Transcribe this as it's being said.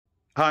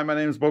Hi, my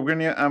name is Bob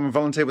Grenier. I'm a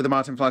volunteer with the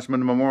Martin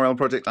Fleischmann Memorial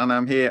Project, and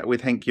I'm here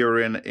with Henk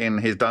in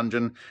his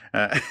dungeon.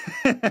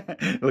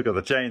 Look at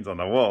the chains on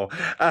the wall.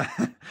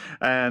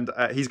 And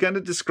he's going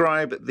to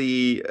describe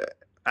the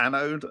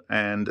anode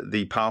and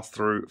the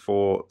pass-through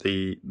for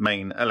the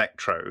main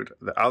electrode,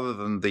 other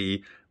than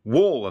the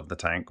wall of the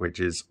tank, which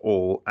is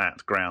all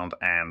at ground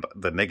and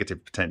the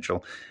negative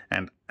potential,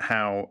 and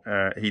how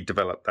he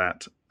developed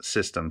that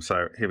system.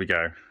 So here we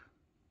go.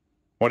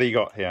 What do you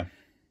got here?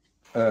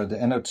 The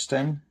anode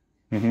stem.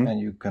 Mm-hmm. And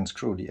you can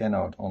screw the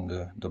anode on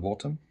the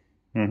bottom.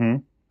 Mm-hmm.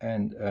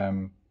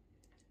 And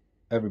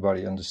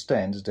everybody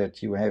understands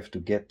that you have to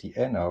get the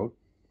anode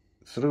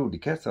through the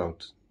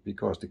cathode,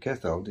 because the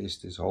cathode is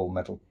this whole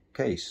metal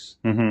case.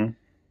 Mm-hmm.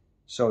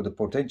 So the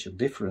potential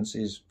difference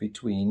is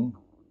between,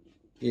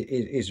 it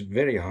is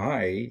very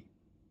high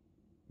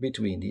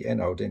between the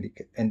anode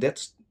and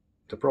that's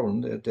the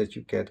problem, that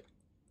you get,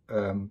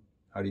 how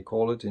do you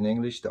call it in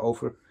English, the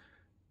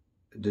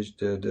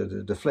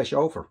flash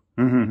over.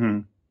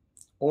 Mm-hmm.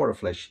 Or a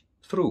flash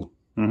through.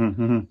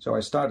 Mm-hmm. So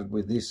I started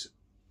with these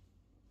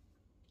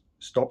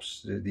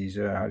stops, these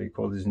how do you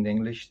call this in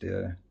English,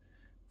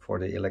 for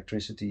the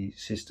electricity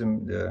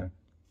system.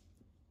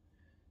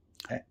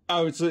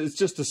 It's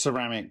just a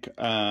ceramic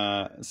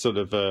sort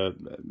of a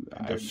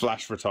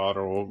flash retarder,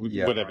 or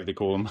whatever they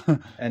call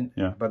them. And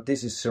but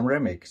this is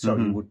ceramic, so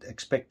you would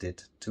expect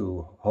it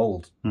to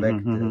hold back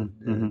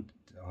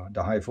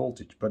the high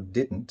voltage, but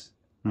didn't.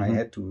 I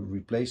had to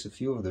replace a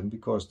few of them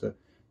because the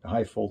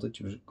high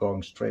voltage was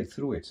going straight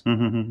through it.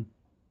 Mm-hmm.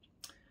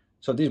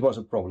 So this was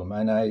a problem,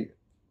 and I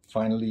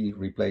finally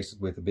replaced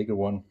it with a bigger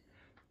one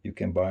you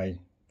can buy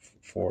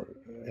for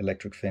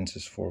electric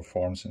fences for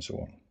farms and so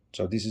on.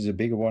 So this is a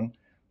bigger one.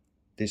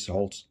 This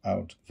holds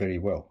out very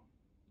well.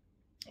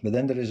 But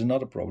then there is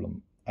another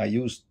problem. I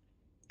used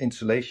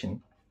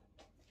insulation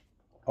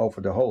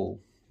over the whole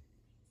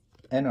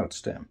anode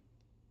stem.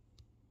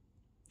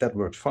 That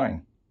works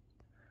fine.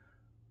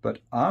 But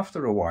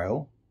after a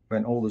while,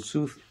 when all the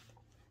soot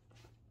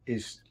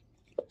is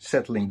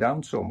settling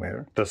down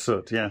somewhere, the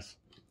soot, yes,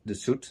 the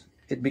soot,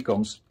 it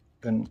becomes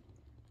an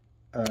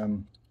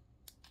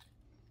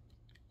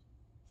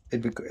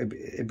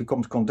it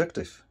becomes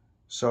conductive,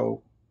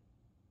 so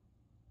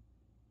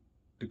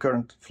the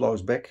current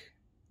flows back,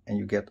 and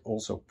you get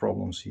also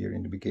problems here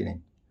in the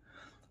beginning.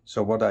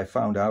 So what I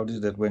found out is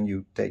that when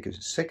you take a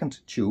second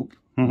tube,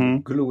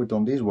 glue it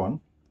on this one,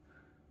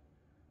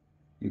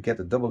 you get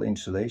a double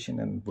insulation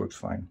and it works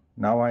fine.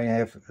 Now I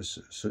have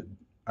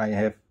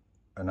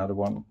another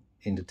one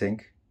in the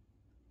tank,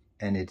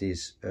 and it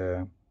is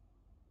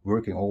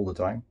working all the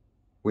time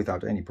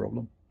without any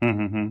problem.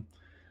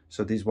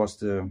 So this was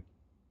the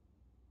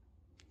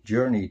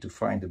journey to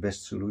find the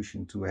best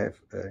solution, to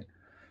have a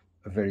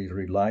very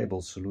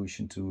reliable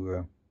solution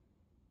to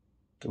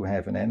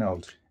have an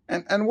anode.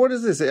 And what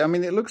is this? I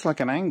mean, it looks like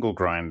an angle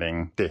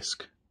grinding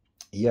disc.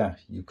 Yeah,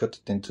 you cut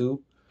it in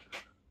two,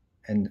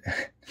 and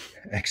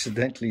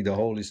accidentally the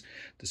hole is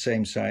the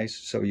same size,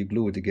 so you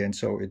glue it again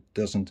so it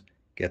doesn't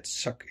get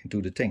sucked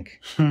into the tank.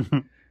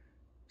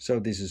 So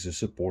this is a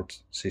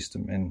support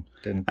system, and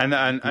then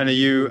are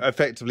you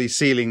effectively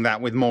sealing that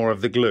with more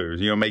of the glue?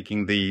 You're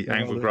making the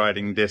angle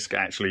grinding disc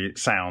actually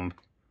sound.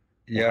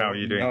 Yeah. How are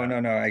you doing? No.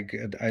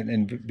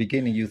 In the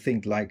beginning you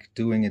think like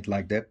doing it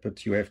like that,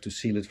 but you have to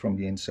seal it from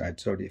the inside.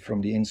 So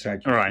from the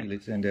inside you seal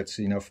it, and that's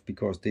enough,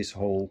 because this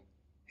hole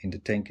in the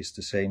tank is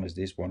the same as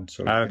this one,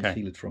 so you can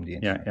seal it from the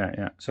inside.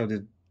 Yeah. So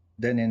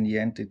then in the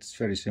end it's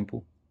very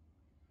simple.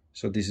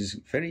 So this is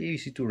very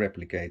easy to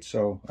replicate.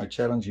 So I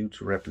challenge you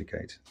to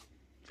replicate.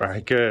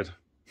 Very good.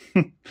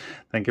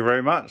 Thank you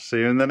very much. See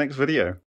you in the next video.